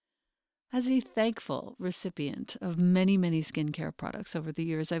As a thankful recipient of many, many skincare products over the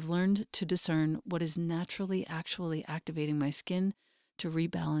years, I've learned to discern what is naturally actually activating my skin to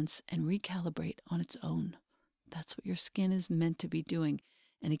rebalance and recalibrate on its own. That's what your skin is meant to be doing,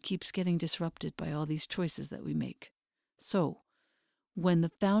 and it keeps getting disrupted by all these choices that we make. So, when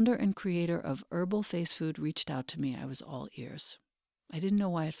the founder and creator of Herbal Face Food reached out to me, I was all ears. I didn't know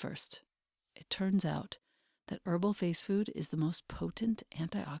why at first. It turns out that Herbal Face Food is the most potent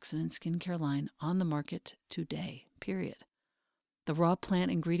antioxidant skincare line on the market today, period. The raw plant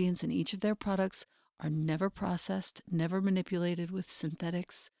ingredients in each of their products are never processed, never manipulated with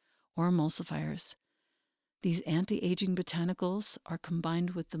synthetics or emulsifiers. These anti-aging botanicals are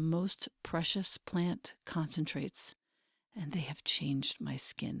combined with the most precious plant concentrates, and they have changed my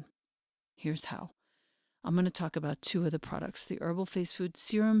skin. Here's how. I'm going to talk about two of the products, the Herbal Face Food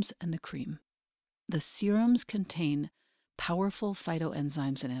serums and the cream. The serums contain powerful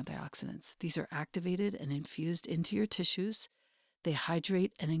phytoenzymes and antioxidants. These are activated and infused into your tissues. They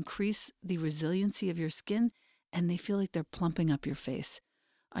hydrate and increase the resiliency of your skin, and they feel like they're plumping up your face.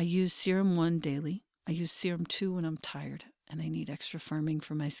 I use Serum 1 daily. I use Serum 2 when I'm tired and I need extra firming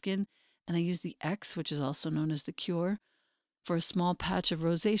for my skin. And I use the X, which is also known as the Cure, for a small patch of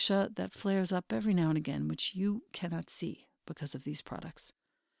rosacea that flares up every now and again, which you cannot see because of these products.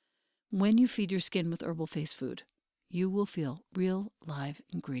 When you feed your skin with Herbal Face Food, you will feel real live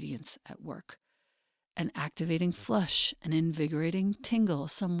ingredients at work. An activating flush, an invigorating tingle,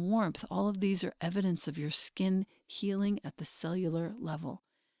 some warmth, all of these are evidence of your skin healing at the cellular level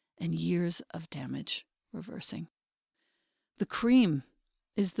and years of damage reversing. The cream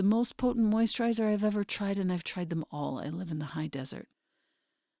is the most potent moisturizer I've ever tried, and I've tried them all. I live in the high desert.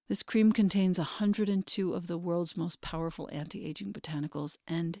 This cream contains 102 of the world's most powerful anti-aging botanicals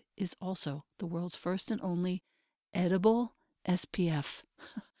and is also the world's first and only edible SPF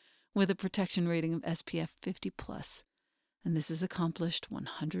with a protection rating of SPF 50+. And this is accomplished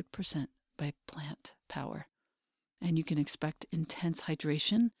 100% by plant power. And you can expect intense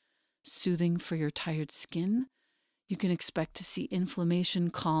hydration, soothing for your tired skin. You can expect to see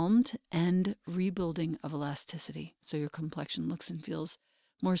inflammation calmed and rebuilding of elasticity, so your complexion looks and feels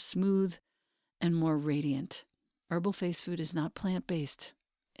more smooth and more radiant. Herbal Face Food is not plant-based.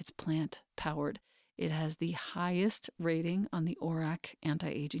 It's plant-powered. It has the highest rating on the ORAC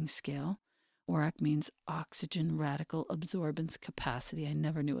anti-aging scale. ORAC means oxygen radical absorbance capacity. I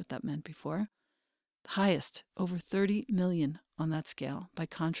never knew what that meant before. The highest, over 30 million on that scale. By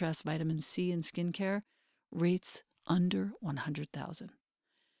contrast, vitamin C in skincare rates under 100,000.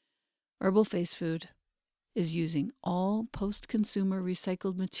 Herbal Face Food is using all post-consumer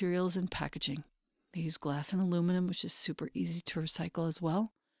recycled materials and packaging. They use glass and aluminum, which is super easy to recycle as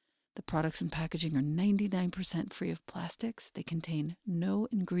well. The products and packaging are 99% free of plastics. They contain no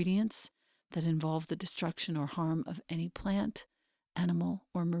ingredients that involve the destruction or harm of any plant, animal,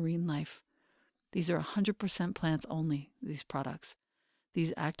 or marine life. These are 100% plants only, these products.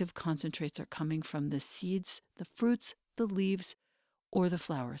 These active concentrates are coming from the seeds, the fruits, the leaves, or the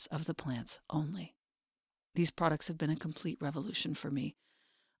flowers of the plants only. These products have been a complete revolution for me.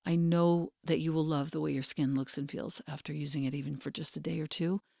 I know that you will love the way your skin looks and feels after using it even for just a day or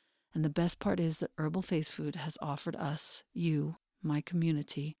two. And the best part is that Herbal Face Food has offered us, you, my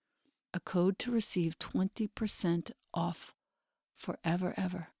community, a code to receive 20% off forever,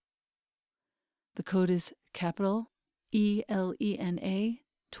 ever. The code is capital ELENA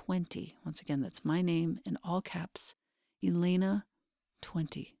 20. Once again, that's my name in all caps, Elena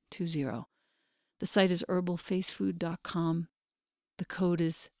 20. The site is herbalfacefood.com. The code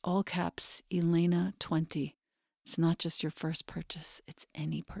is all caps Elena 20. It's not just your first purchase, it's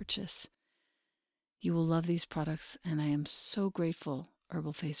any purchase. You will love these products, and I am so grateful,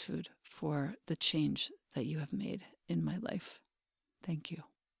 Herbal Face Food, for the change that you have made in my life. Thank you.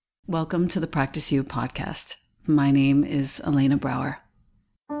 Welcome to the Practice You podcast. My name is Elena Brower.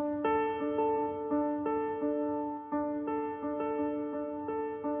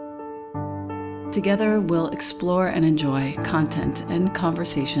 Together, we'll explore and enjoy content and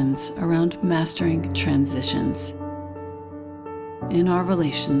conversations around mastering transitions in our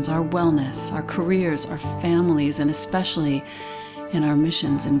relations, our wellness, our careers, our families, and especially in our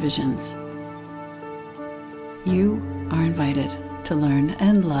missions and visions. You are invited to learn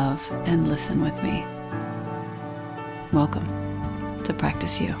and love and listen with me. Welcome to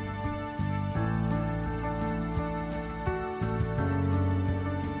Practice You.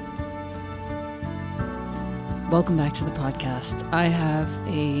 Welcome back to the podcast. I have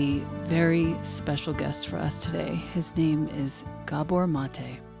a very special guest for us today. His name is Gabor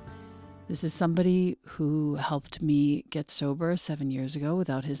Mate. This is somebody who helped me get sober 7 years ago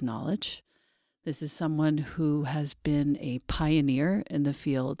without his knowledge. This is someone who has been a pioneer in the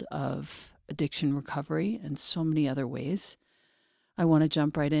field of addiction recovery and so many other ways. I want to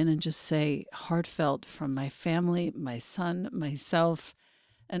jump right in and just say heartfelt from my family, my son, myself,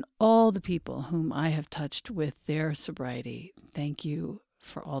 and all the people whom I have touched with their sobriety. Thank you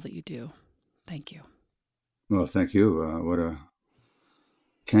for all that you do. Thank you. Well, thank you.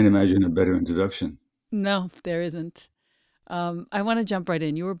 Can't imagine a better introduction. No, there isn't. I want to jump right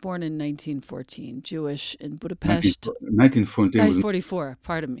in. You were born in 1914, Jewish in 19, Budapest. 1914 was 44.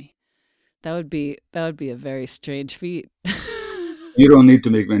 Pardon me. That would be a very strange feat. You don't need to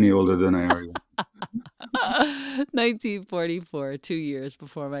make me older than I are. 1944, 2 years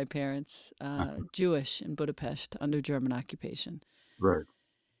before my parents. Jewish in Budapest under German occupation. Right.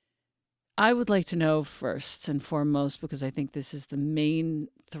 I would like to know first and foremost, because I think this is the main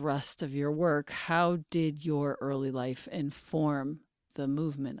thrust of your work, how did your early life inform the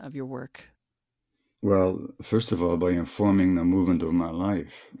movement of your work? Well, first of all, by informing the movement of my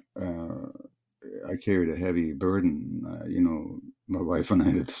life, I carried a heavy burden. My wife and I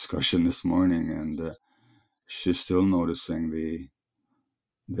had a discussion this morning, and she's still noticing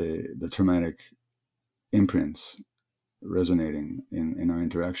the traumatic imprints resonating in our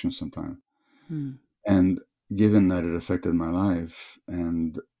interactions sometimes. Hmm. And given that it affected my life,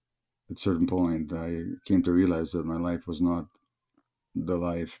 and at a certain point, I came to realize that my life was not the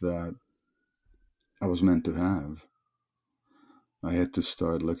life that I was meant to have. I had to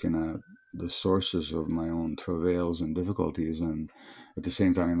start looking at the sources of my own travails and difficulties. And at the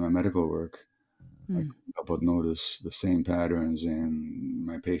same time, in my medical work, I Hmm. couldn't help but notice the same patterns in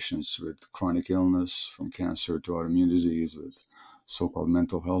my patients with chronic illness, from cancer to autoimmune disease, with so called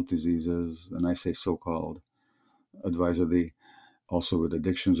mental health diseases. And I say so called advisedly, also with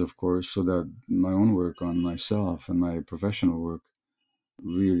addictions, of course, so that my own work on myself and my professional work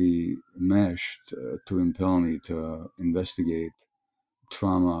really meshed to impel me to investigate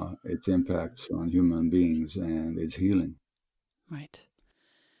trauma, its impacts on human beings, and its healing. Right.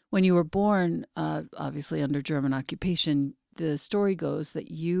 When you were born, obviously under German occupation, the story goes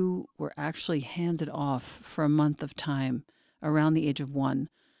that you were actually handed off for a month of time around the age of 1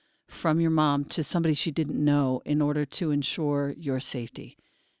 from your mom to somebody she didn't know in order to ensure your safety.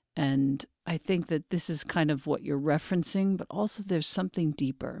 And I think that this is kind of what you're referencing, but also there's something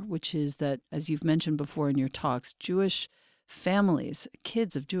deeper, which is that, as you've mentioned before in your talks, Jewish families,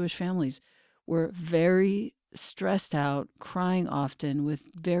 kids of Jewish families, were very stressed out, crying often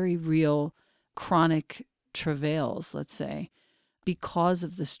with very real chronic travails, let's say, because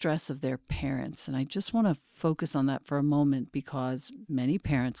of the stress of their parents. And I just want to focus on that for a moment because many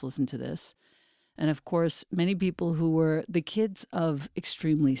parents listen to this, and of course, many people who were the kids of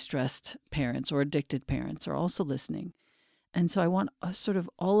extremely stressed parents or addicted parents are also listening. And so I want sort of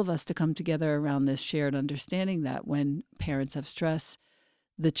all of us to come together around this shared understanding that when parents have stress,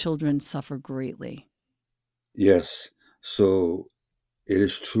 the children suffer greatly. Yes. So it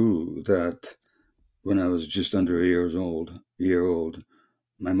is true that when I was just under year old,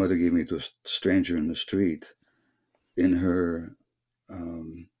 my mother gave me to a stranger in the street in her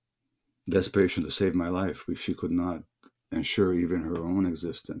um, desperation to save my life, which she could not ensure even her own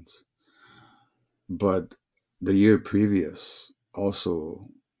existence. But the year previous also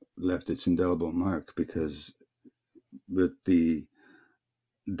left its indelible mark because with the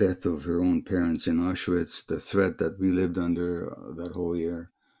death of her own parents in Auschwitz, the threat that we lived under that whole year,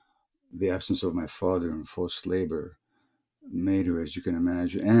 the absence of my father in forced labor made her, as you can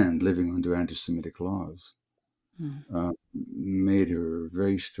imagine, and living under anti Semitic laws, Mm. made her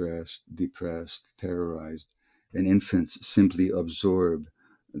very stressed, depressed, terrorized. And infants simply absorb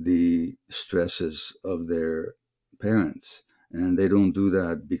the stresses of their parents. And they don't do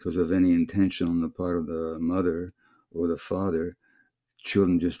that because of any intention on the part of the mother or the father.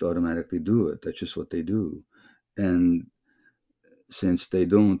 Children just automatically do it. That's just what they do. And since they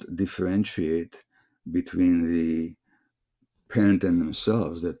don't differentiate between the parent and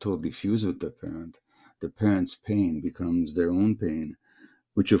themselves, they're totally fused with the parent's pain becomes their own pain,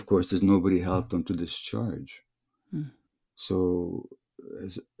 which of course there's nobody helped them to discharge. Mm. So,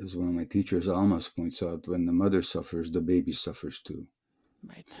 as one of my teachers, Almas, points out, when the mother suffers, the baby suffers too.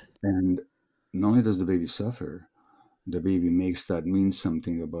 Right. And not only does the baby suffer, the baby makes that mean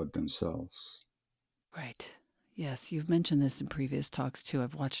something about themselves. Right. Yes, you've mentioned this in previous talks too.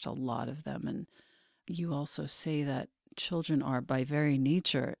 I've watched a lot of them. And you also say that children are, by very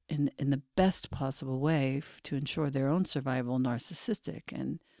nature, in the best possible way to ensure their own survival, narcissistic.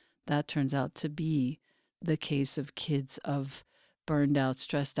 And that turns out to be the case of kids of burned out,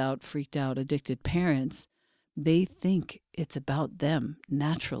 stressed out, freaked out, addicted parents, they think it's about them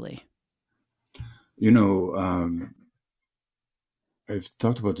naturally. You know, I've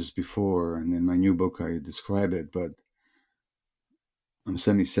talked about this before, and in my new book I describe it, but I'm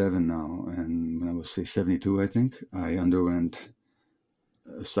 77 now, and when I was, say, 72, I think, I underwent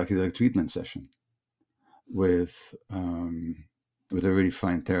a psychedelic treatment session with um, with a really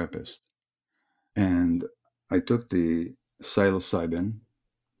fine therapist, and I took the psilocybin,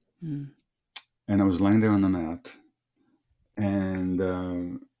 Mm. and I was lying there on the mat, and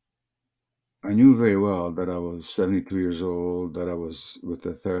I knew very well that I was 72 years old, that I was with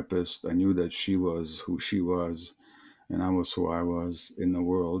a therapist. I knew that she was who she was, and I was who I was in the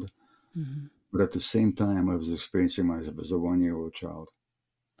world. Hmm. But at the same time, I was experiencing myself as a 1 year old child.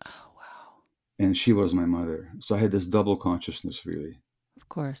 Oh, wow. And she was my mother. So I had this double consciousness, really. Of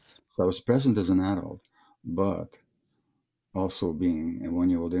course. So I was present as an adult, but also being a 1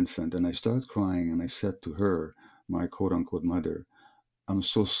 year old infant. And I started crying, and I said to her, my quote unquote mother, "I'm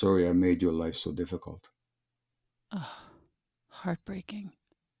so sorry I made your life so difficult." Oh, heartbreaking.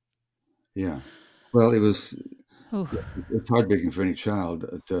 Yeah. Well, Oh, it's heartbreaking for any child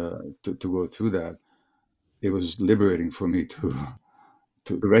to go through that. It was liberating for me to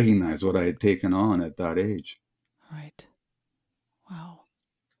recognize what I had taken on at that age. right. Wow.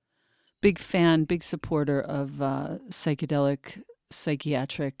 Big fan, big supporter of psychedelic,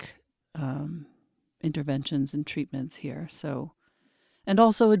 psychiatric um, interventions and treatments here. So, and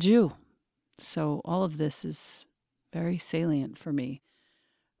also a Jew. So, all of this is very salient for me.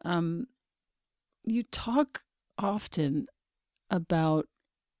 Um, you talk often about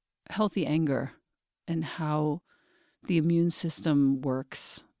healthy anger and how the immune system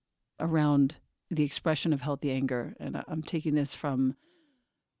works around the expression of healthy anger. And I'm taking this from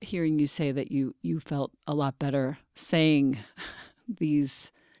hearing you say that you felt a lot better saying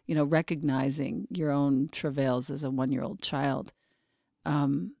these, recognizing your own travails as a 1 year old child.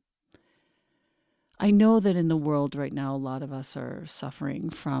 Um, I know that in the world right now, a lot of us are suffering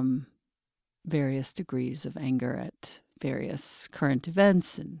from various degrees of anger at various current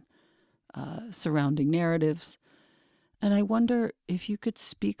events and surrounding narratives. And I wonder if you could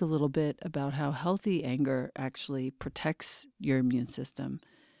speak a little bit about how healthy anger actually protects your immune system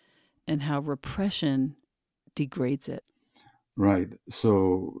and how repression degrades it. Right.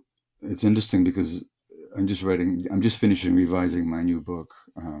 So it's interesting because I'm just finishing revising my new book,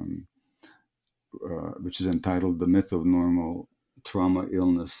 which is entitled "The Myth of Normal Trauma,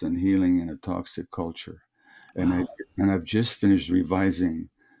 Illness, and Healing in a Toxic Culture," and I Wow. and I've just finished revising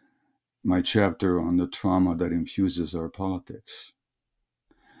my chapter on the trauma that infuses our politics.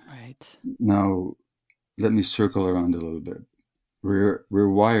 Right. Now, let me circle around a little bit. We're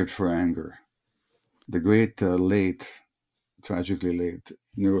wired for anger. The great tragically late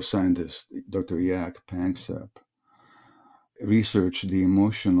neuroscientist Dr. Jaak Panksepp researched the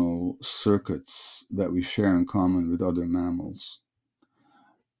emotional circuits that we share in common with other mammals.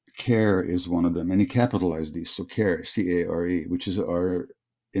 Care is one of them, and he capitalized these. So care, C-A-R-E, which is our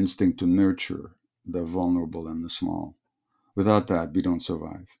instinct to nurture the vulnerable and the small. Without that, we don't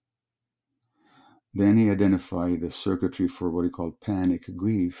survive. Then he identified the circuitry for what he called panic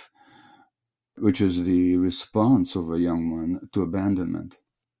grief, which is the response of a young one to abandonment.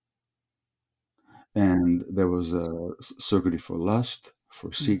 And there was a circuitry for lust, for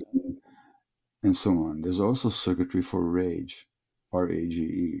Mm. seeking, and so on. There's also circuitry for rage,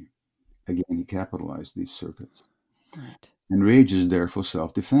 R-A-G-E. Again, he capitalized these circuits. Right. And rage is there for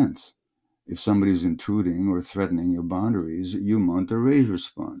self-defense. If somebody's intruding or threatening your boundaries, you mount a rage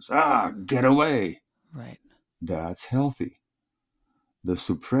response. Ah, get away. Right. That's healthy. The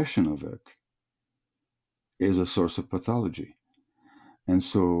suppression of it is a source of pathology. And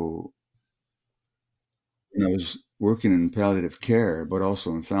so when I was working in palliative care, but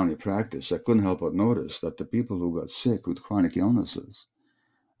also in family practice, I couldn't help but notice that the people who got sick with chronic illnesses,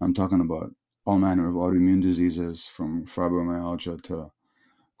 I'm talking about all manner of autoimmune diseases, from fibromyalgia to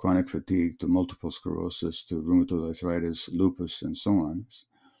chronic fatigue to multiple sclerosis to rheumatoid arthritis, lupus, and so on,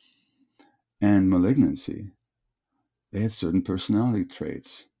 and malignancy, they had certain personality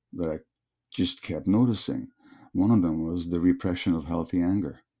traits that I just kept noticing. One of them was the repression of healthy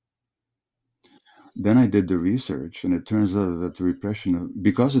anger. Then I did the research, and it turns out that the repression of,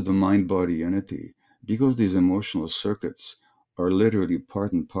 because of the mind body unity, because these emotional circuits are literally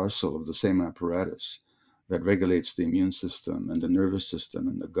part and parcel of the same apparatus that regulates the immune system and the nervous system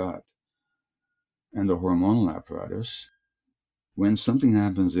and the gut and the hormonal apparatus, when something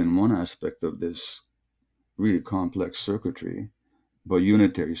happens in one aspect of this really complex circuitry, but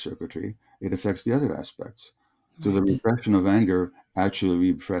unitary circuitry, it affects the other aspects. So the Right. repression of anger actually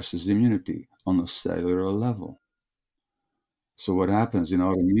represses immunity on a cellular level. So what happens in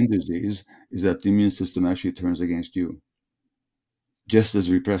autoimmune disease is that the immune system actually turns against you, just as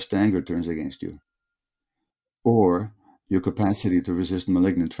repressed anger turns against you. Or your capacity to resist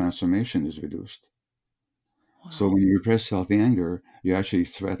malignant transformation is reduced. So Wow. when you repress healthy anger, you're actually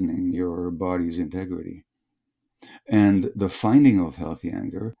threatening your body's integrity. And the finding of healthy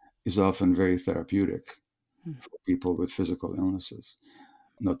anger is often very therapeutic Hmm. for people with physical illnesses,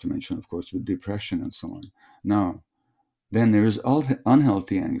 not to mention, of course, with depression and so on. Now, then there is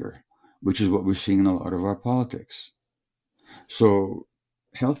unhealthy anger, which is what we're seeing in a lot of our politics. So,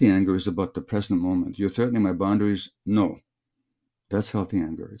 healthy anger is about the present moment. You're threatening my boundaries? No, that's healthy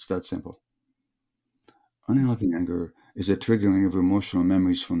anger. It's that simple. Unhealthy anger is a triggering of emotional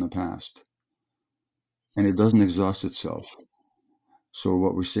memories from the past, and it doesn't exhaust itself. So,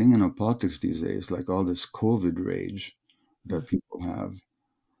 what we're seeing in our politics these days, like all this COVID rage Hmm. that people have,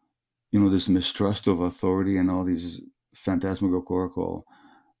 this mistrust of authority and all these phantasmagorical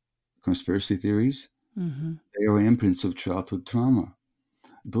conspiracy theories, Mm-hmm. they are imprints of childhood trauma.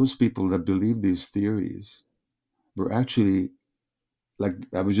 Those people that believe these theories were actually, like,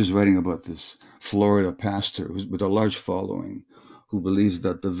 I was just writing about this Florida pastor with a large following who believes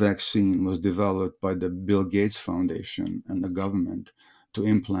that the vaccine was developed by the Bill Gates Foundation and the government to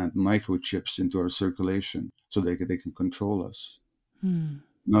implant microchips into our circulation so they can control us. Hmm.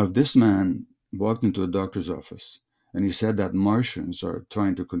 Now, if this man walked into a doctor's office and he said that Martians are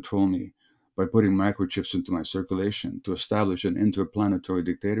trying to control me by putting microchips into my circulation to establish an interplanetary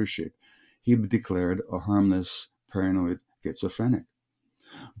dictatorship, he'd be declared a harmless, paranoid schizophrenic.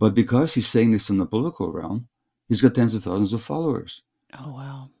 But because he's saying this in the political realm, he's got tens of thousands of followers. Oh,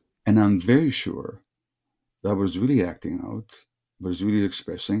 wow. And I'm very sure that what he's really acting out, what he's really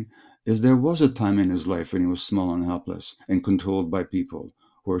expressing, is there was a time in his life when he was small and helpless and controlled by people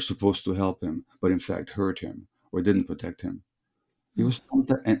who were supposed to help him, but in fact hurt him or didn't protect him. He Hmm. was,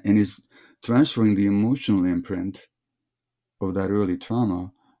 and he's transferring the emotional imprint of that early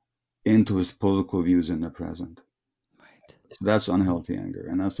trauma into his political views in the present. Right. So that's unhealthy anger,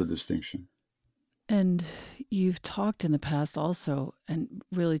 and that's the distinction. And you've talked in the past also, and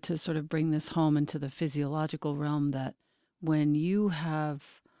really to sort of bring this home into the physiological realm, that when you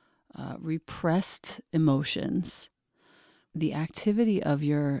have repressed emotions, the activity of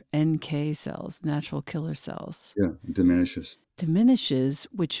your NK cells, natural killer cells, Yeah, it diminishes. diminishes,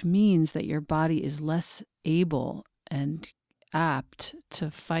 which means that your body is less able and apt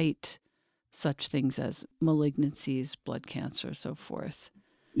to fight such things as malignancies, blood cancer, so forth.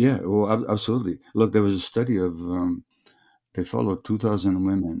 Yeah, well, absolutely. Look, there was a study of, they followed 2,000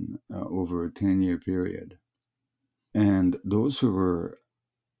 women over a 10-year period. And those who were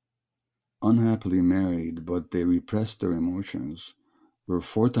unhappily married, but they repressed their emotions, were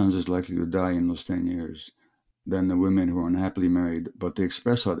 4 times as likely to die in those 10 years than the women who were unhappily married, but they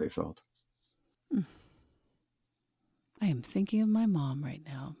expressed how they felt. Mm. I am thinking of my mom right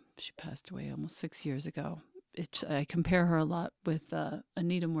now. She passed away almost 6 years ago. I compare her a lot with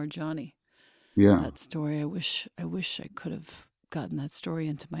Anita Morjani. Yeah. That story, I wish I could have gotten that story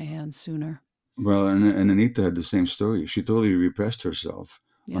into my hands sooner. Well, and Anita had the same story. She totally repressed herself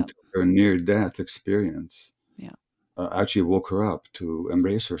Yeah, until her near death experience yeah, actually woke her up to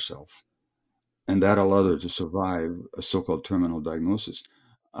embrace herself. And that allowed her to survive a so-called terminal diagnosis.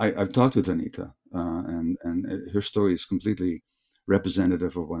 I've talked with Anita, and her story is completely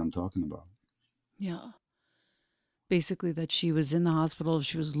representative of what I'm talking about. yeah. Basically, that she was in the hospital.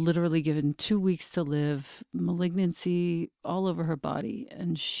 She was literally given 2 weeks to live, malignancy all over her body.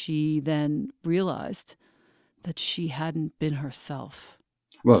 And she then realized that she hadn't been herself.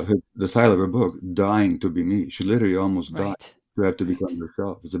 Well, the title of her book, "Dying to Be Me," she literally almost died Right, to have to become right.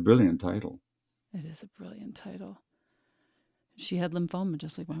 herself. It's a brilliant title. It is a brilliant title. She had lymphoma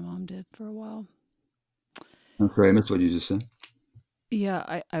just like my mom did for a while. I'm sorry, I missed what you just said.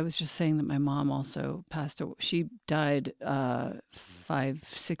 Yeah, I was just saying that my mom also passed away. She died 5,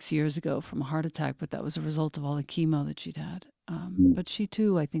 6 years ago from a heart attack, but that was a result of all the chemo that she'd had. Mm-hmm. But she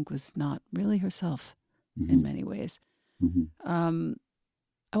too, I think, was not really herself in Mm-hmm. many ways. Mm-hmm. Um,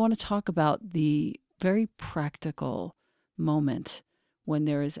 I want to talk about the very practical moment when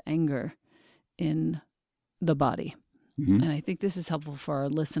there is anger in the body. Mm-hmm. And I think this is helpful for our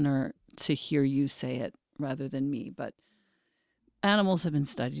listener to hear you say it rather than me. But animals have been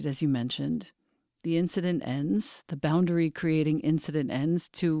studied, as you mentioned. The incident ends, the boundary creating incident ends,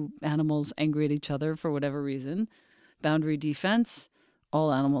 two animals angry at each other for whatever reason. Boundary defense,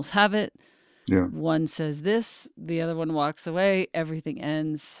 all animals have it. Yeah. One says this, the other one walks away, everything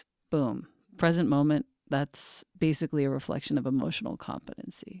ends. Boom. Present moment, That's basically a reflection of emotional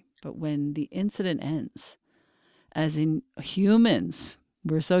competency. But when the incident ends, as in humans,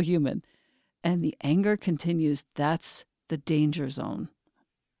 we're so human, and the anger continues, that's the danger zone.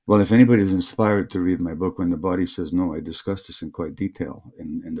 Well, if anybody is inspired to read my book, When the Body Says No, I discuss this in quite detail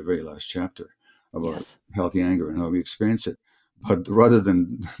in the very last chapter about Yes. healthy anger and how we experience it. But rather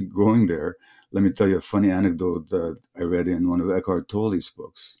than going there, let me tell you a funny anecdote that I read in one of Eckhart Tolle's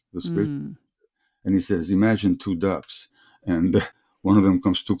books, The Spirit. Mm. And he says, imagine two ducks, and one of them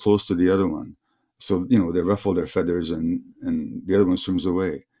comes too close to the other one. So, they ruffle their feathers and the other one swims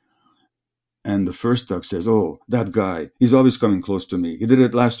away. And the first duck says, oh, that guy, he's always coming close to me. He did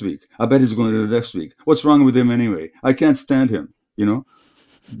it last week. I bet he's going to do it next week. What's wrong with him anyway? I can't stand him.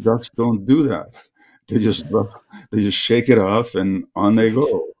 Ducks don't do that. They just they just shake it off and on they Right.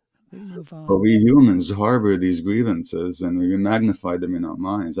 go. They move But on. we humans harbor these grievances and we magnify them in our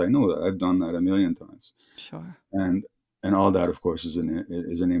minds. I know that. I've done that a million times. Sure. And and all that, of course, is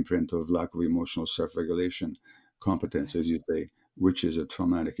an imprint of lack of emotional self-regulation, competence, Right. as you say, which is a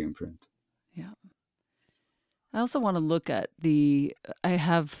traumatic imprint. Yeah. I also want to look at I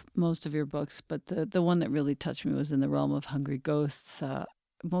have most of your books, but the one that really touched me was in the realm of Hungry Ghosts.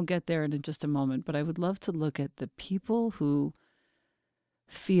 We'll get there in just a moment, but I would love to look at the people who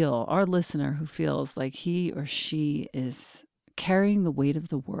feel, our listener who feels like he or she is carrying the weight of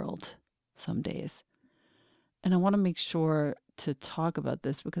the world some days. And I want to make sure to talk about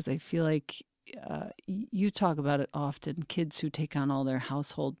this because I feel like you talk about it often. Kids who take on all their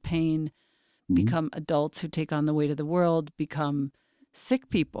household pain Mm-hmm. become adults who take on the weight of the world, become sick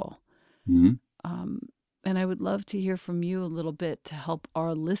people. Mm-hmm. Um, and I would love to hear from you a little bit to help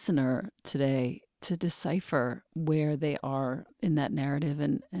our listener today to decipher where they are in that narrative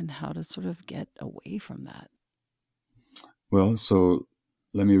and how to sort of get away from that. Well, so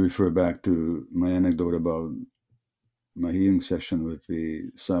let me refer back to my anecdote about my healing session with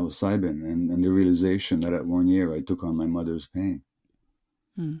the psilocybin and the realization that at 1 year I took on my mother's pain.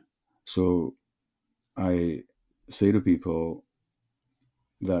 Hmm. So I say to people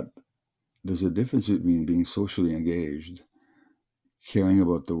that there's a difference between being socially engaged, caring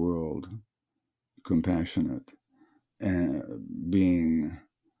about the world, compassionate, and being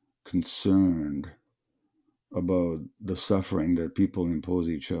concerned about the suffering that people impose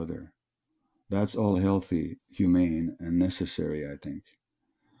each other. That's all healthy, humane, and necessary, I think.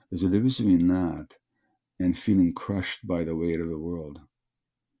 There's a difference between that and feeling crushed by the weight of the world.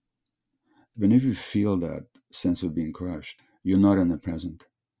 Whenever you feel that sense of being crushed, you're not in the present.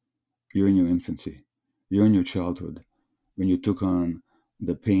 You're in your infancy. You're in your childhood when you took on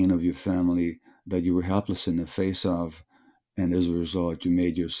the pain of your family that you were helpless in the face of, and as a result, you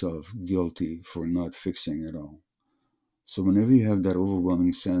made yourself guilty for not fixing it all. So, whenever you have that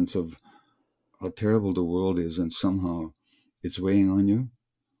overwhelming sense of how terrible the world is and somehow it's weighing on you,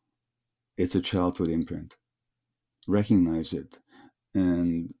 it's a childhood imprint. Recognize it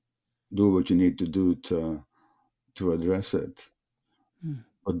and do what you need to do to address it, Hmm.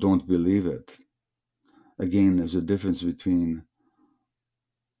 but don't believe it. Again, there's a difference between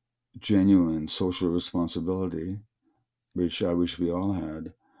genuine social responsibility, which I wish we all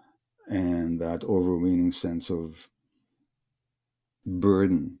had, and that overweening sense of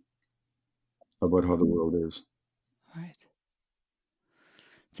burden about how the world is. Right.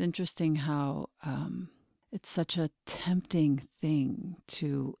 It's interesting how it's such a tempting thing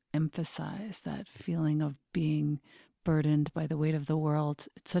to emphasize that feeling of being burdened by the weight of the world.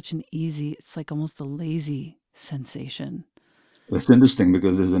 It's such an easy, it's like almost a lazy sensation. It's interesting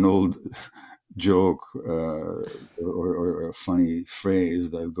because there's an old joke or a funny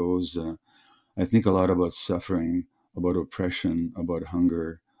phrase that goes, I think a lot about suffering, about oppression, about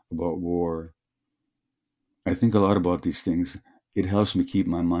hunger, about war. I think a lot about these things. It helps me keep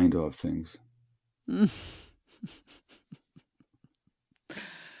my mind off things.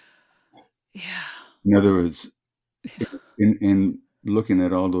 Yeah. In other words, Yeah. in looking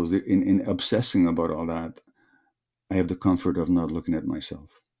at all those, in obsessing about all that, I have the comfort of not looking at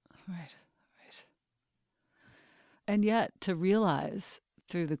myself. Right. Right. And yet to realize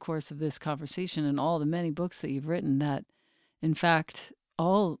through the course of this conversation and all the many books that you've written that, in fact,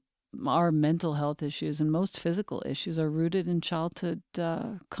 all our mental health issues and most physical issues are rooted in childhood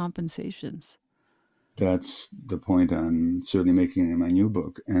compensations. That's the point I'm certainly making in my new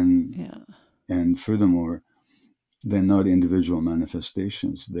book. And Yeah. and furthermore, they're not individual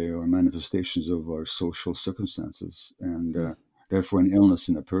manifestations. They are manifestations of our social circumstances. And Mm. therefore, an illness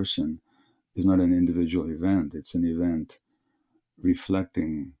in a person is not an individual event. It's an event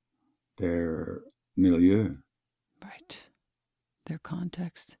reflecting their milieu. Right. Their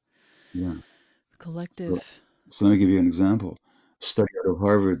context. Yeah. So, collective. so let me give you an example. A study out of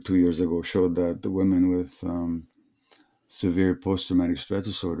Harvard 2 years ago showed that the women with severe post-traumatic stress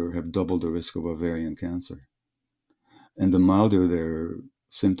disorder have double the risk of ovarian cancer. And the milder their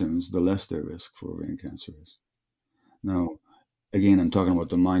symptoms, the less their risk for ovarian cancer is. Now, again, I'm talking about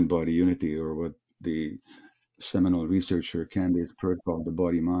the mind-body unity, or what the seminal researcher Candace Pert called the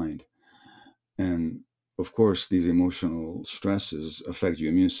body-mind. And of course, these emotional stresses affect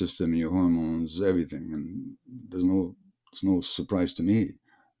your immune system and your hormones, everything. And it's no surprise to me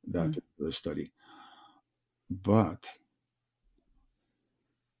that Mm. the study. But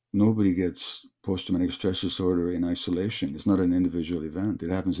nobody gets post-traumatic stress disorder in isolation. It's not an individual event. It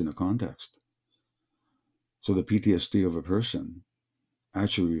happens in a context. So the PTSD of a person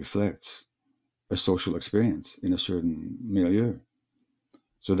actually reflects a social experience in a certain milieu.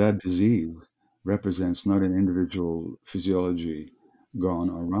 So that disease represents not an individual physiology gone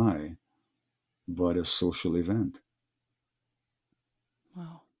awry, but a social event.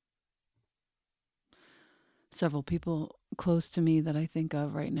 Wow. Several people close to me that I think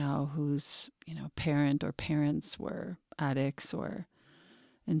of right now whose, parent or parents were addicts or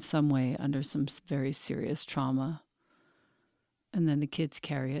in some way under some very serious trauma. And then the kids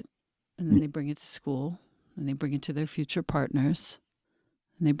carry it and then they bring it to school and they bring it to their future partners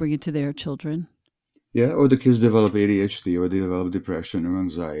and they bring it to their children. Yeah, or the kids develop ADHD, or they develop depression or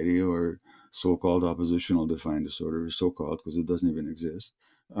anxiety, or so-called oppositional defiant disorder, so-called because it doesn't even exist.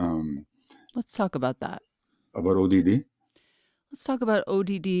 Um, Let's talk about that. about ODD. Let's talk about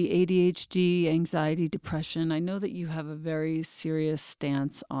ODD, ADHD, anxiety, depression. I know that you have a very serious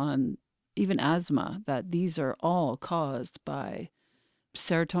stance on even asthma, that these are all caused by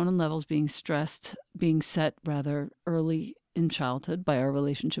serotonin levels being stressed, being set rather early in childhood by our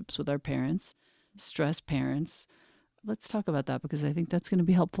relationships with our parents, stressed parents. Let's talk about that because I think that's going to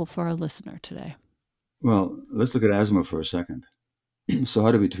be helpful for our listener today. Well, let's look at asthma for a second. So,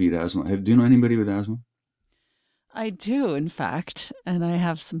 how do we treat asthma? Do you know anybody with asthma? I do, in fact, and I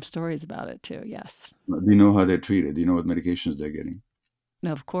have some stories about it too. Yes. Do you know how they're treated? Do you know what medications they're getting?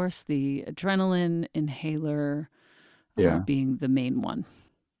 Now, of course, the adrenaline inhaler Yeah, being the main one.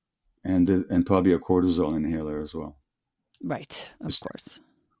 and probably a cortisol inhaler as well. Right, of Just course.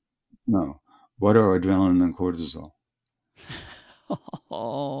 no. What are adrenaline and cortisol?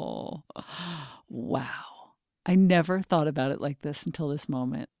 Oh, wow. I never thought about it like this until this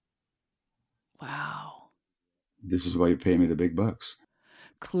moment. Wow. This is why you pay me the big bucks.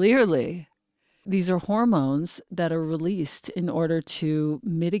 Clearly, these are hormones that are released in order to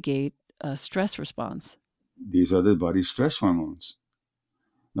mitigate a stress response. These are the body's stress hormones.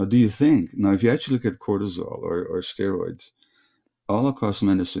 Now, do you think, now, if you actually look at cortisol or steroids, all across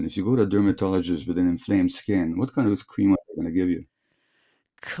medicine, if you go to a dermatologist with an inflamed skin, what kind of cream are they going to give you?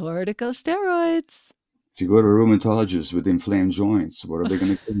 Corticosteroids. If you go to a rheumatologist with inflamed joints, what are they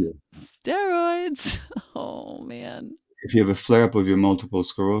going to give you? Steroids. Oh, man. If you have a flare up of your multiple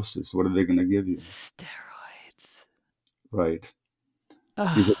sclerosis, what are they going to give you? Steroids. Right.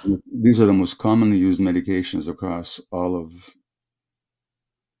 Ugh. These are the most commonly used medications across all of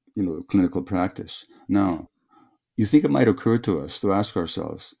clinical practice. Yeah. Now, you think it might occur to us to ask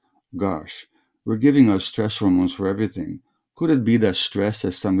ourselves, gosh, we're giving us stress hormones for everything. Could it be that stress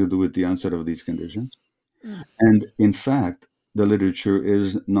has something to do with the onset of these conditions? Mm. And in fact, the literature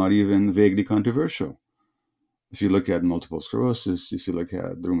is not even vaguely controversial. If you look at multiple sclerosis, if you look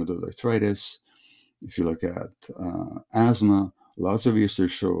at rheumatoid arthritis, if you look at asthma, lots of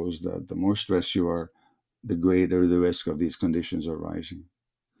research shows that the more stressed you are, the greater the risk of these conditions are rising.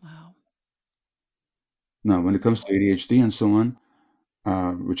 Wow. Now, when it comes to ADHD and so on,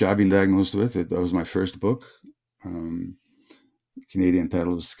 which I've been diagnosed with, that was my first book. Um, Canadian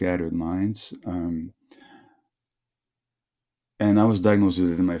title was Scattered Minds. And I was diagnosed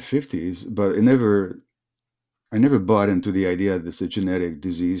with it in my 50s, but I never bought into the idea that it's a genetic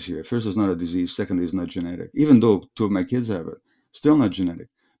disease here. First, it's not a disease. Secondly, it's not genetic. Even though two of my kids have it, still not genetic.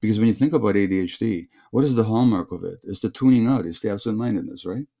 Because when you think about ADHD, what is the hallmark of it? It's the tuning out. It's the absent-mindedness,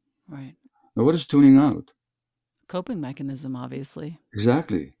 right? Right. Now, what is tuning out? Coping mechanism, obviously.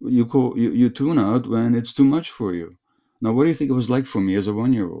 Exactly. You tune out when it's too much for you. Now, what do you think it was like for me as a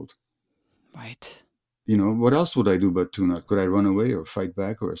 1 year old? Right. What else would I do but tune out? Could I run away or fight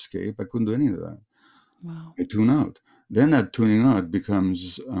back or escape? I couldn't do any of that. Wow. I tune out. Then that tuning out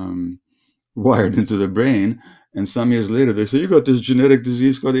becomes wired into the brain. And some years later, they say, you got this genetic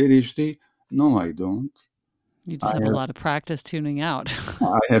disease called ADHD. No, I don't. You I just have a have, lot of practice tuning out.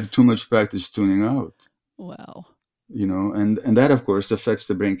 I have too much practice tuning out, Wow. and that, of course, affects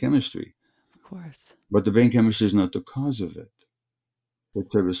the brain chemistry. Of course. But the brain chemistry is not the cause of it.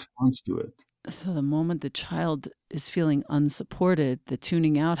 It's a response to it. So the moment the child is feeling unsupported, the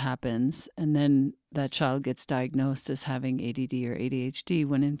tuning out happens, and then that child gets diagnosed as having ADD or ADHD,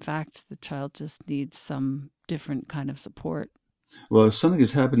 when in fact the child just needs some different kind of support. Well, something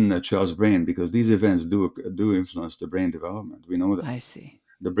is happening in that child's brain because these events do influence the brain development. We know that I see.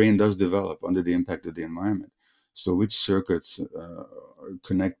 the brain does develop under the impact of the environment. So which circuits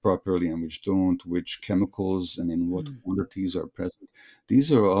connect properly and which don't, which chemicals and in what Mm. quantities are present.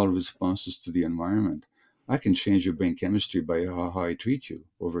 These are all responses to the environment. I can change your brain chemistry by how I treat you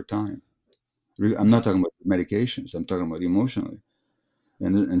over time. I'm not Right. talking about medications. I'm talking about emotionally.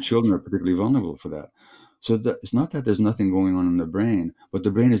 And children Right. are particularly vulnerable for that. So it's not that there's nothing going on in the brain, but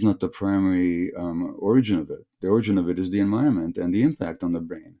the brain is not the primary origin of it. The origin of it is the environment and the impact on the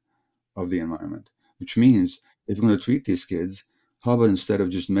brain of the environment, which means if you're going to treat these kids, how about instead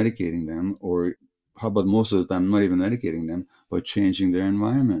of just medicating them, or how about most of the time not even medicating them, but changing their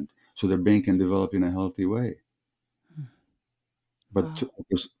environment so their brain can develop in a healthy way? Mm. But Wow.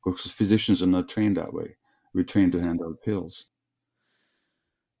 because physicians are not trained that way, we're trained to hand out pills.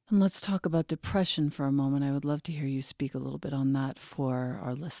 And let's talk about depression for a moment. I would love to hear you speak a little bit on that for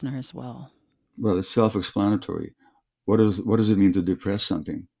our listener as well. Well, it's self-explanatory. What does it mean to depress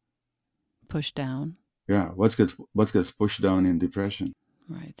something? Push down. Yeah, what gets pushed down in depression?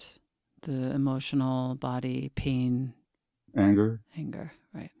 Right. The emotional body pain, Anger, anger.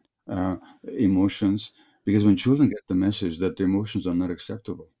 Right. uh, emotions. Because when children get the message that their emotions are not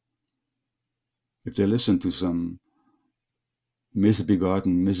acceptable, if they listen to some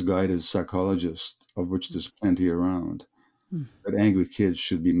misbegotten, misguided psychologist, of which there's plenty around, Mm. that angry kids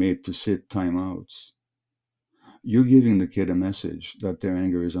should be made to sit timeouts, you're giving the kid a message that their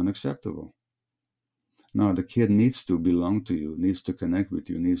anger is unacceptable. Now, the kid needs to belong to you, needs to connect with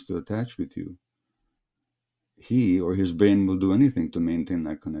you, needs to attach with you. He or his brain will do anything to maintain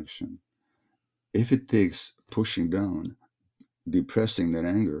that connection. If it takes pushing down, depressing that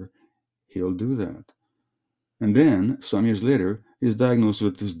anger, he'll do that. And then, some years later, he's diagnosed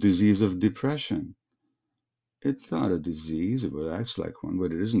with this disease of depression. It's not a disease, it acts like one,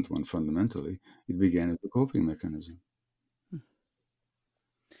 but it isn't one fundamentally. It began as a coping mechanism.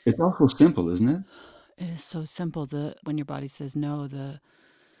 It's also simple, isn't it? It is so simple. When your body says no, the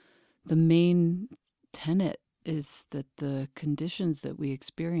main tenet is that the conditions that we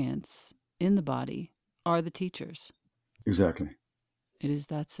experience in the body are the teachers. Exactly. It is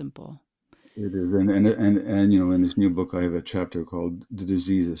that simple. It is. And in this new book, I have a chapter called The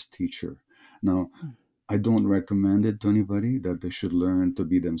Disease as Teacher. Now, Mm. I don't recommend it to anybody that they should learn to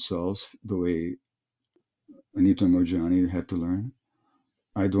be themselves the way Anita Morjani had to learn.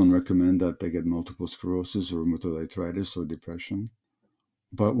 I don't recommend that they get multiple sclerosis or rheumatoid arthritis or depression.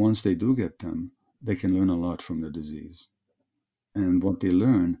 But once they do get them, they can learn a lot from the disease. And what they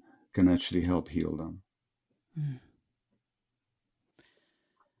learn can actually help heal them. Mm.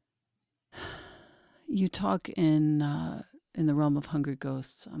 You talk in the realm of hungry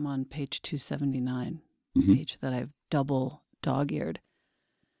ghosts. I'm on page 279, Mm-hmm. page that I've double dog-eared.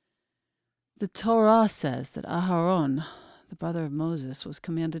 The Torah says that Aharon, the brother of Moses, was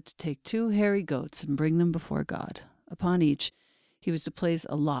commanded to take 2 hairy goats and bring them before God. Upon each, he was to place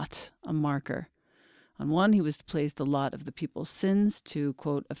a lot, a marker. On one, he was to place the lot of the people's sins to,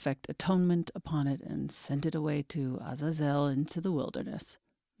 quote, effect atonement upon it and send it away to Azazel into the wilderness.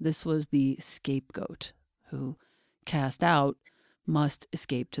 This was the scapegoat, who, cast out, must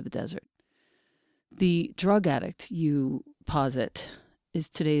escape to the desert. The drug addict, you posit, is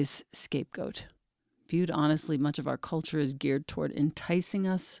today's scapegoat. Viewed honestly, much of our culture is geared toward enticing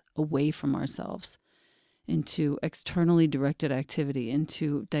us away from ourselves into externally directed activity,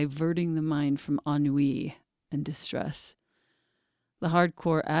 into diverting the mind from ennui and distress. The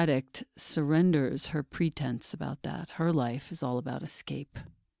hardcore addict surrenders her pretense about that. Her life is all about escape.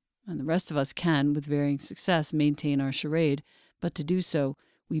 And the rest of us can, with varying success, maintain our charade, but to do so,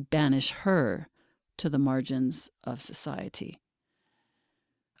 we banish her to the margins of society.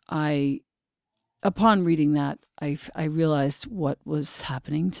 Upon reading that, I realized what was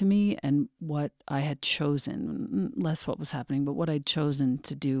happening to me and what I had chosen, less what was happening, but what I'd chosen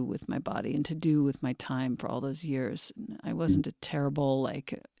to do with my body and to do with my time for all those years. I wasn't a terrible,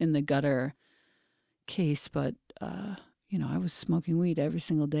 like, in the gutter case, but, I was smoking weed every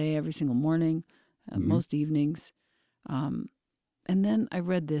single day, every single morning, Mm-hmm. most evenings. Um, and then I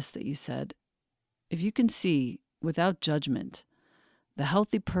read this that you said, if you can see without judgment the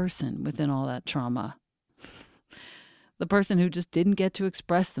healthy person within all that trauma, the person who just didn't get to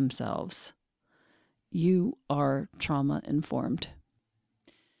express themselves, you are trauma informed.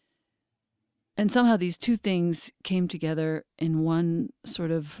 And somehow these two things came together in one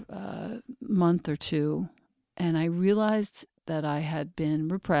sort of month or two. And I realized that I had been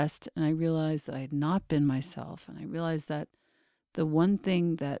repressed, and I realized that I had not been myself. And I realized that the one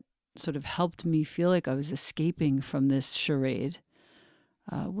thing that sort of helped me feel like I was escaping from this charade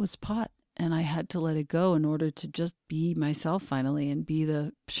was pot. And I had to let it go in order to just be myself finally and be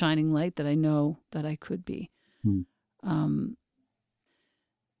the shining light that I know that I could be. Hmm.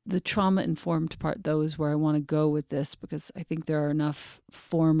 The trauma informed part, though, is where I want to go with this, because I think there are enough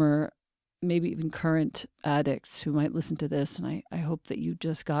former, maybe even current addicts who might listen to this. And I hope that you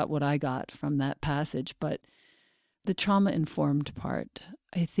just got what I got from that passage. But the trauma informed part,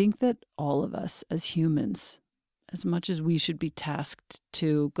 I think that all of us as humans, as much as we should be tasked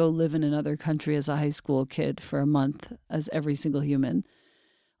to go live in another country as a high school kid for a month, as every single human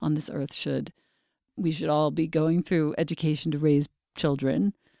on this earth should, we should all be going through education to raise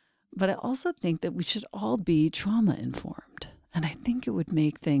children. But I also think that we should all be trauma informed. And I think it would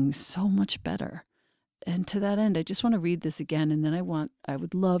make things so much better. And to that end, I just want to read this again. And then I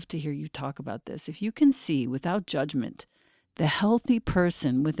would love to hear you talk about this. If you can see without judgment the healthy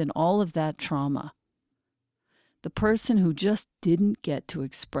person within all of that trauma, the person who just didn't get to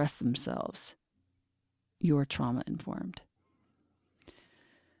express themselves, you're trauma informed.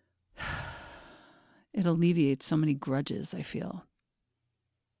 It alleviates so many grudges, I feel.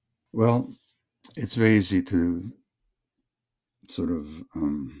 Well, it's very easy to sort of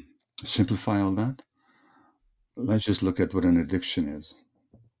simplify all that. Let's just look at what an addiction is.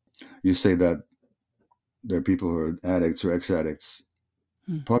 You say that there are people who are addicts or ex-addicts,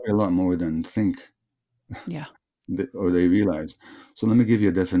 probably a lot more than think Yeah. or they realize. So let me give you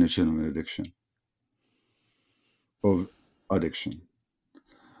a definition of an addiction.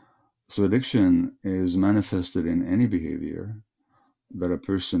 So addiction is manifested in any behavior that a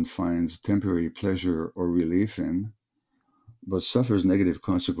person finds temporary pleasure or relief in, but suffers negative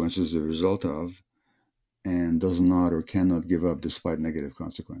consequences as a result of, and does not or cannot give up despite negative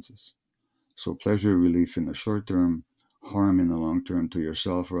consequences. So pleasure, relief in the short term, harm in the long term to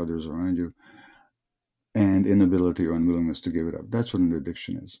yourself or others around you, and inability or unwillingness to give it up. That's what an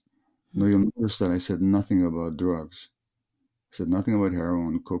addiction is. Now you'll notice that I said nothing about drugs. I said nothing about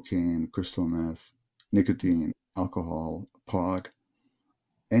heroin, cocaine, crystal meth, nicotine, alcohol, pot,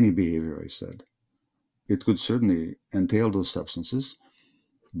 any behavior I said. It could certainly entail those substances,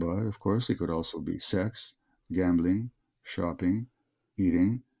 but of course it could also be sex, gambling, shopping,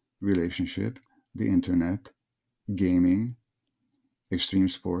 eating, relationship, the internet, gaming, extreme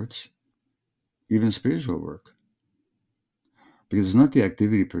sports, even spiritual work. Because it's not the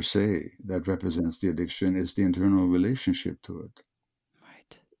activity per se that represents the addiction, it's the internal relationship to it.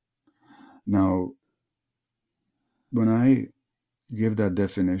 Right. Now, when I give that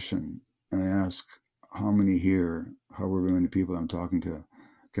definition and I ask how many here, however many people I'm talking to,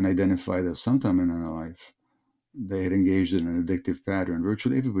 can identify that sometime in their life they had engaged in an addictive pattern,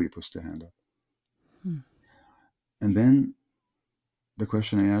 virtually everybody puts their hand up. And then the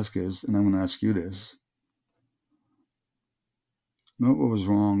question I ask is, and I'm going to ask you this, not what was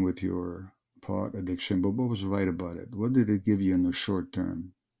wrong with your pot addiction, but what was right about it? What did it give you in the short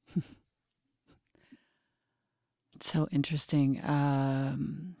term? It's so interesting.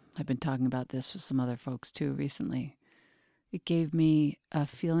 I've been talking about this with some other folks too recently. It gave me a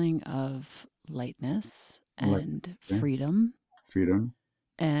feeling of lightness Like, and okay, freedom freedom.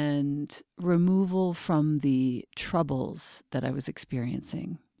 and removal from the troubles that I was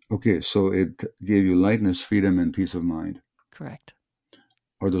experiencing. Okay, so it gave you lightness, freedom, and peace of mind. Correct.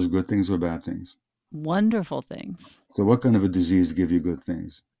 Are those good things or bad things? Wonderful things. So what kind of a disease give you good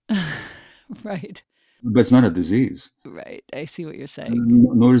things? Right. But it's not a disease. Right. I see what you're saying.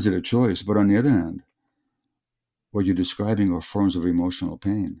 Nor is it a choice. But on the other hand, what you're describing are forms of emotional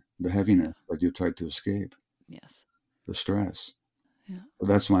pain, the heaviness that you tried to escape, Yes. the stress. Yeah. But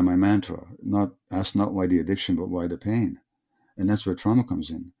that's why my mantra, not ask not why the addiction, but why the pain. And that's where trauma comes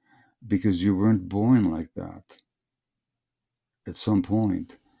in. Because you weren't born like that. At some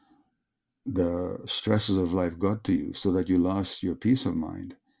point, the stresses of life got to you so that you lost your peace of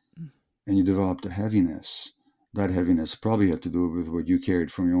mind and you developed a heaviness. That heaviness probably had to do with what you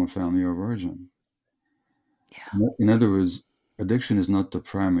carried from your own family of origin. Yeah. In other words, addiction is not the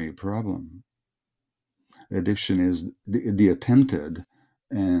primary problem. Addiction is the attempted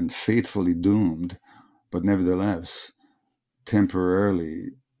and faithfully doomed, but nevertheless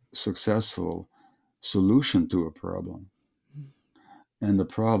temporarily successful solution to a problem. And the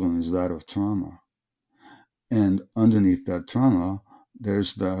problem is that of trauma. And underneath that trauma,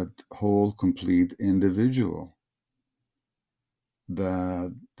 there's that whole complete individual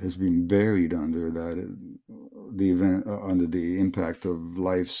that has been buried under the event, under the impact of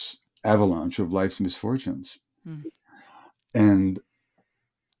life's avalanche of life's misfortunes. Mm. And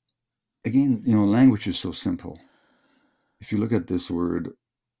again, language is so simple. If you look at this word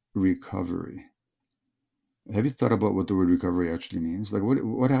recovery, have you thought about what the word recovery actually means? Like,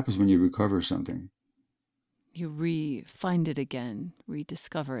 what happens when you recover something? You find it again,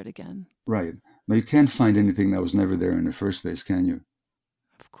 rediscover it again. Right. Now, you can't find anything that was never there in the first place, can you?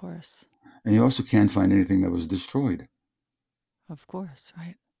 Of course. And you also can't find anything that was destroyed. Of course,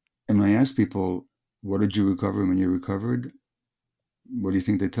 right? And when I ask people, what did you recover when you recovered? What do you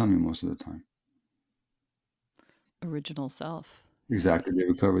think they tell me most of the time? Original self. Yeah. Exactly. They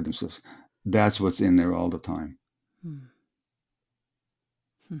recovered themselves. That's what's in there all the time. Hmm.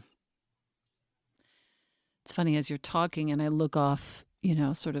 Hmm. It's funny as you're talking and I look off,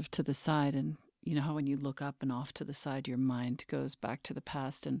 sort of to the side, and you know how when you look up and off to the side, your mind goes back to the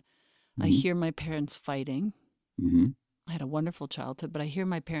past, and I Mm-hmm. hear my parents fighting. Mm-hmm. I had a wonderful childhood, but I hear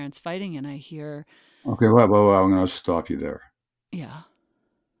my parents fighting and I hear, Okay, well, I'm going to stop you there. yeah,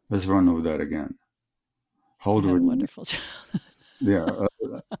 Let's run over that again. How I old had were a you? wonderful childhood. Yeah.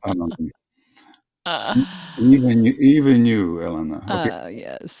 Um, uh, even you, Elena. Okay.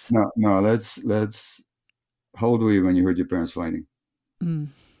 yes. No, no. Let's. How old were you when you heard your parents fighting? Mm.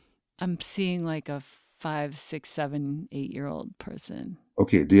 I'm seeing like a 5, 6, 7, 8-year-old person.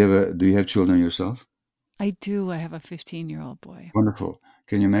 Okay. Do you have children yourself? I do. I have a 15-year-old boy. Wonderful.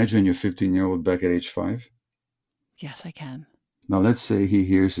 Can you imagine your 15-year-old back at age 5? Yes, I can. Now let's say he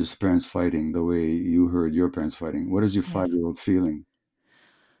hears his parents fighting the way you heard your parents fighting. What is your Yes. 5-year-old feeling?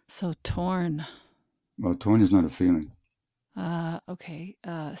 So torn. Well, torn is not a feeling. Okay.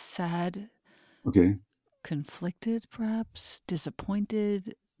 Sad, Okay. conflicted, perhaps,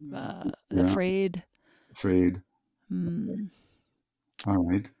 disappointed, Yeah. afraid. Afraid. Mm, All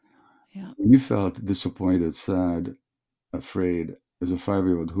right. yeah. When you felt disappointed, sad, afraid as a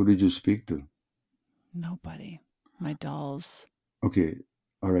 5-year-old, who did you speak to? Nobody. My dolls. Okay.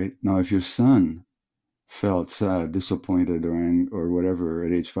 All right. Now, if your son felt sad, disappointed, or whatever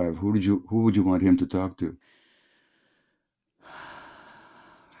at age 5, who would you want him to talk to?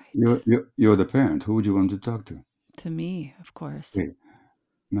 Right. You're the parent. Who would you want him to talk to? To me, of course. Okay.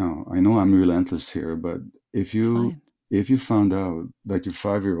 Now, I know I'm relentless here, but if It's you fine. if you found out that your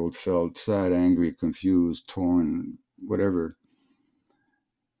 5-year-old felt sad, angry, confused, torn, whatever,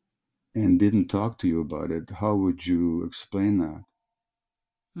 and didn't talk to you about it, how would you explain that?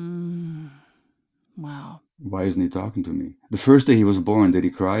 Mm, wow. Why isn't he talking to me? The first day he was born, did he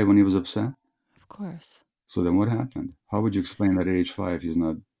cry when he was upset? Of course. So then what happened? How would you explain that at age 5 he's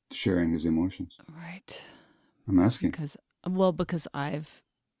not sharing his emotions? Right. I'm asking. Because I've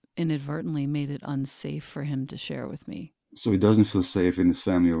inadvertently made it unsafe for him to share with me. So he doesn't feel safe in his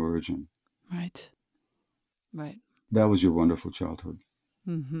family of origin. Right. Right. That was your wonderful childhood.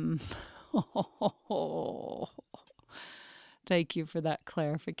 Mm-hmm. Oh, thank you for that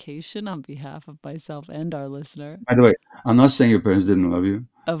clarification on behalf of myself and our listener. By the way, I'm not saying your parents didn't love you.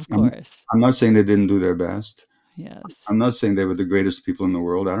 Of I'm, course. I'm not saying they didn't do their best. Yes. I'm not saying they were the greatest people in the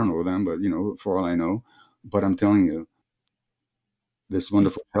world. I don't know them, but for all I know. But I'm telling you, this It's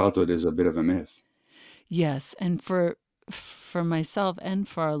wonderful childhood is a bit of a myth. yes, and for myself and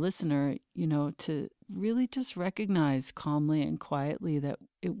for our listener, to really just recognize calmly and quietly that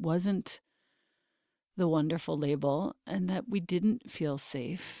it wasn't the wonderful label and that we didn't feel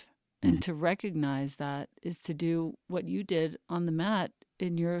safe. And Mhm. to recognize that is to do what you did on the mat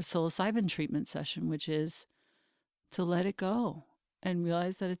in your psilocybin treatment session, which is to let it go and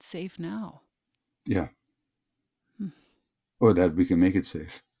realize that it's safe now. Yeah, Hmm. or that we can make it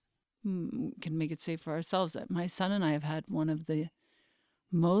safe. Can make it safe for ourselves. My son and I have had one of the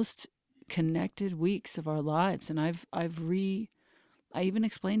most connected weeks of our lives, and I even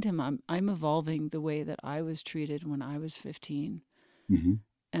explained to him I'm evolving the way that I was treated when I was 15, Hmm.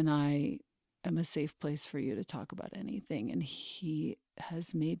 and I am a safe place for you to talk about anything, and he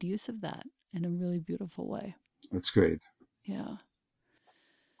has made use of that in a really beautiful way. That's great. Yeah.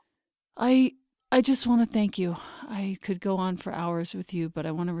 I I just want to thank you. I could go on for hours with you, but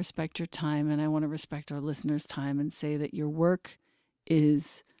I want to respect your time and I want to respect our listeners' time and say that your work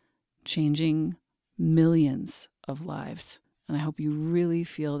is changing millions of lives. And I hope you really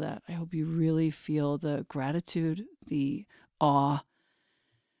feel that. I hope you really feel the gratitude, the awe,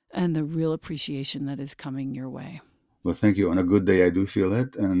 and the real appreciation that is coming your way. Well, thank you. On a good day, I do feel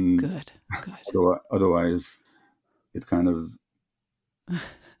it, and Good, good. otherwise, it kind of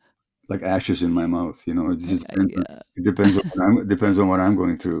like ashes in my mouth. It just Yeah. depends on what I'm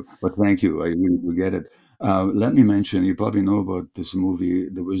going through. But thank you. I really do get it. Let me mention, you probably know about this movie,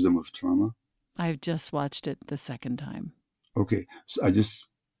 The Wisdom of Trauma. I've just watched it the second time. Okay, so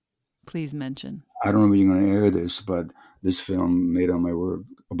Please mention. I don't know when you're going to air this, but this film made on my work,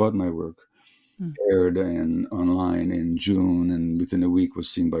 about my work, aired online in June, and within a week was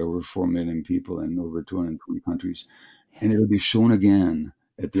seen by over 4 million people in over 220 countries. Yes. And it'll be shown again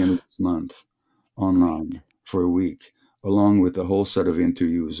at the end of this month online Great. for a week, along with a whole set of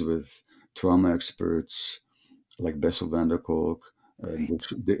interviews with trauma experts like Bessel van der Kolk,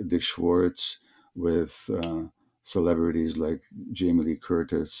 Dick Schwartz, with celebrities like Jamie Lee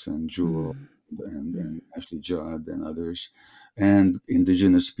Curtis and Jewel and Ashley Judd and others, and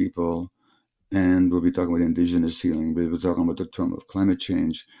indigenous people. And we'll be talking about indigenous healing. We'll be talking about the trauma of climate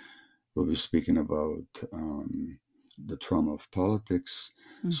change. We'll be speaking about the trauma of politics.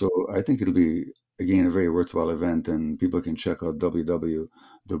 So I think it'll be, again, a very worthwhile event, and people can check out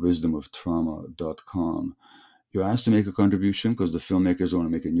www.thewisdomoftrauma.com. You're asked to make a contribution because the filmmakers want to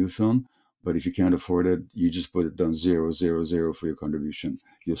make a new film. But if you can't afford it, you just put it down 000 for your contribution.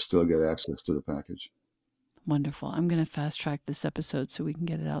 You'll still get access to the package. Wonderful. I'm going to fast track this episode so we can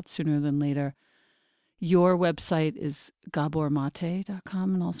get it out sooner than later. Your website is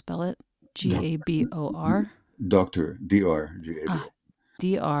gabormate.com, and I'll spell it Gabor. Dr.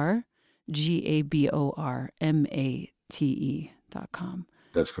 D-R-G-A-B-O. DrGabormate.com.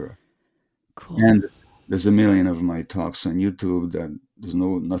 That's correct. Cool. And there's a million of my talks on YouTube that there's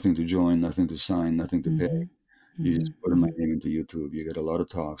nothing to join, nothing to sign, nothing to pay. You just put my name into YouTube. You get a lot of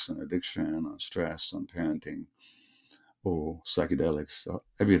talks on addiction, on stress, on parenting, psychedelics,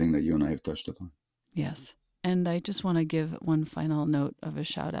 everything that you and I have touched upon. Yes. And I just want to give one final note of a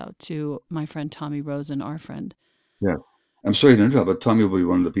shout out to my friend Tommy Rosen, our friend. Yeah. I'm sorry to interrupt, but Tommy will be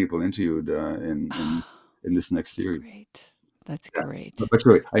one of the people interviewed in this next series. Great. That's great. But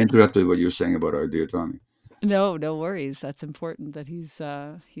sorry, I interrupted what you were saying about our dear Tommy. No worries. That's important that he's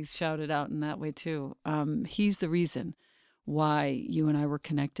shouted out in that way too. He's the reason why you and I were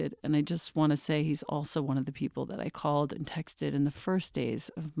connected. And I just want to say he's also one of the people that I called and texted in the first days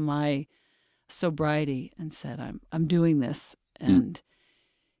of my sobriety and said, I'm doing this. And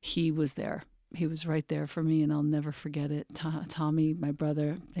he was there. He was right there for me, and I'll never forget it. Tommy, my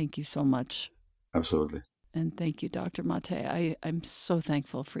brother, thank you so much. Absolutely. And thank you, Dr. Mate. I'm so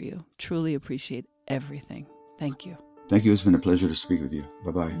thankful for you. Truly appreciate everything. Thank you. Thank you. It's been a pleasure to speak with you.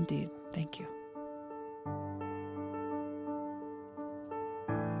 Bye-bye. Indeed. Thank you.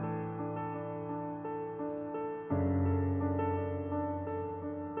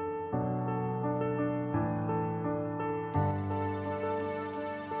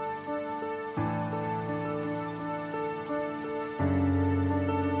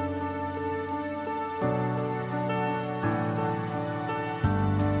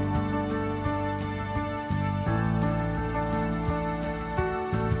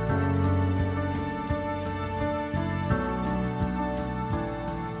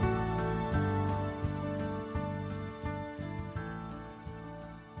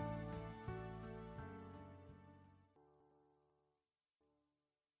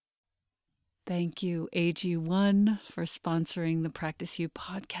 Thank you, AG1, for sponsoring the Practice You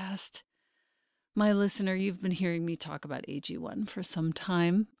podcast. My listener, you've been hearing me talk about AG1 for some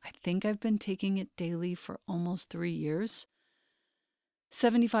time. I think I've been taking it daily for almost 3 years.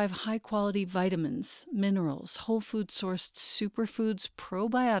 75 high-quality vitamins, minerals, whole food-sourced superfoods,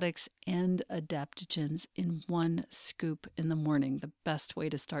 probiotics, and adaptogens in one scoop in the morning. The best way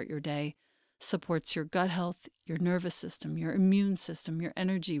to start your day. Supports your gut health, your nervous system, your immune system, your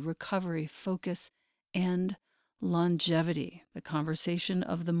energy, recovery, focus, and longevity, the conversation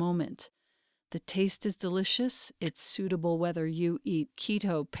of the moment. The taste is delicious. It's suitable whether you eat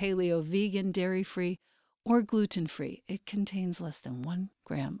keto, paleo, vegan, dairy-free, or gluten-free. It contains less than 1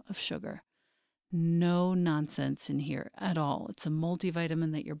 gram of sugar. No nonsense in here at all. It's a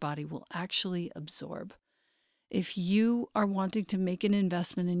multivitamin that your body will actually absorb. If you are wanting to make an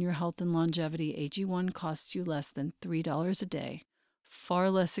investment in your health and longevity, AG1 costs you less than $3 a day, far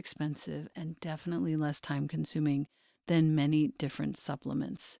less expensive and definitely less time-consuming than many different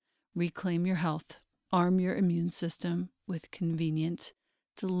supplements. Reclaim your health, arm your immune system with convenient,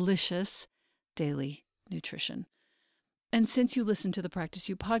 delicious daily nutrition. And since you listen to the Practice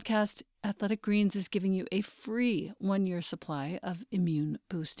You podcast, Athletic Greens is giving you a free 1-year supply of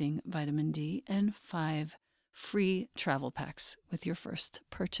immune-boosting vitamin D and 5 free travel packs with your first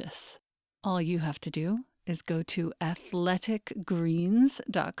purchase. All you have to do is go to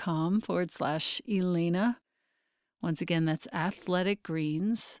athleticgreens.com/Elena. Once again, that's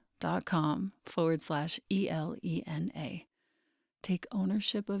athleticgreens.com/ELENA. Take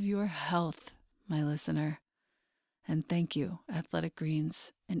ownership of your health my listener. And thank you, Athletic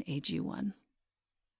Greens and AG1.